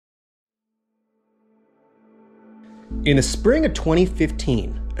In the spring of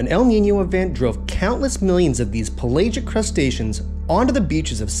 2015, an El Nino event drove countless millions of these pelagic crustaceans onto the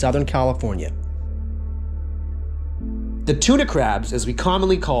beaches of Southern California. The tuna crabs, as we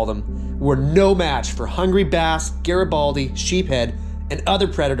commonly call them, were no match for hungry bass, Garibaldi, sheephead, and other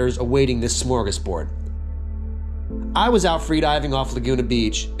predators awaiting this smorgasbord. I was out freediving off Laguna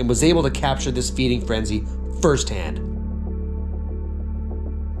Beach and was able to capture this feeding frenzy firsthand.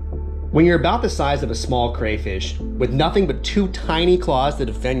 When you're about the size of a small crayfish, with nothing but two tiny claws to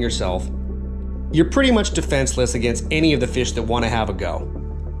defend yourself, you're pretty much defenseless against any of the fish that want to have a go.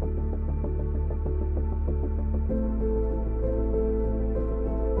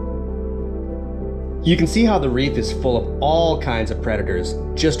 You can see how the reef is full of all kinds of predators,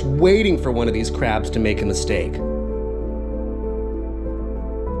 just waiting for one of these crabs to make a mistake.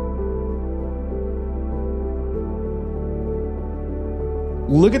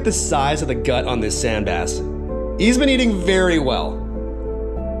 Look at the size of the gut on this sand bass. He's been eating very well.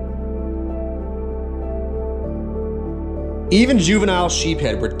 Even juvenile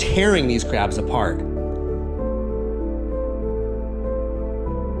sheephead were tearing these crabs apart.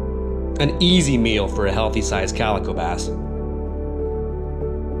 An easy meal for a healthy-sized calico bass.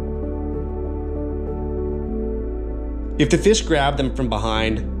 If the fish grabbed them from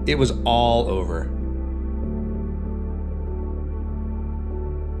behind, it was all over.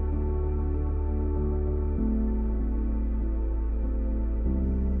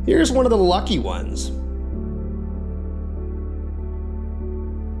 Here's one of the lucky ones.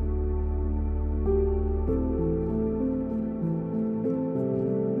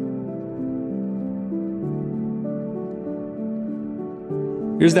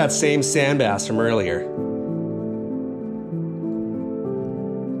 Here's that same sand bass from earlier.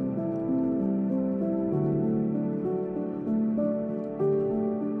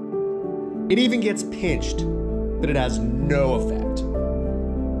 It even gets pinched, but it has no effect.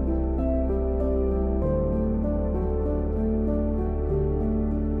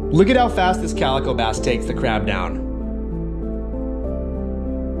 Look at how fast this calico bass takes the crab down.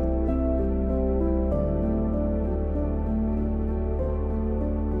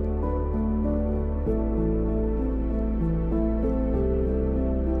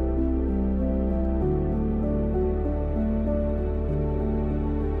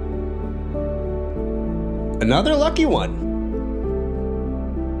 Another lucky one.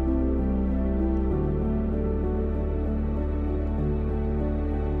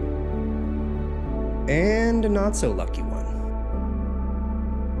 And a not so lucky one.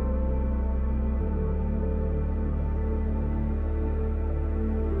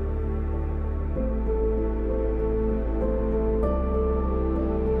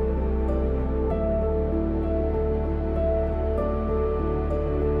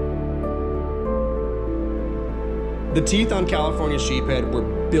 The teeth on California sheephead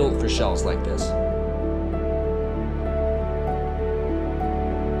were built for shells like this.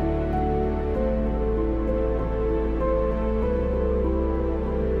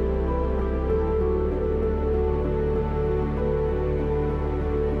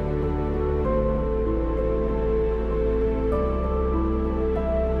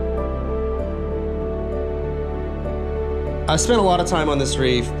 I've spent a lot of time on this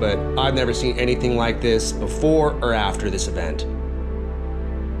reef, but I've never seen anything like this before or after this event.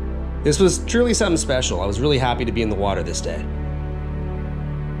 This was truly something special. I was really happy to be in the water this day.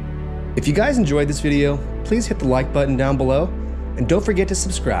 If you guys enjoyed this video, please hit the like button down below, and don't forget to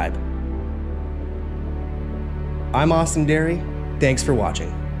subscribe. I'm Derry. Thanks for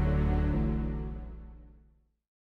watching.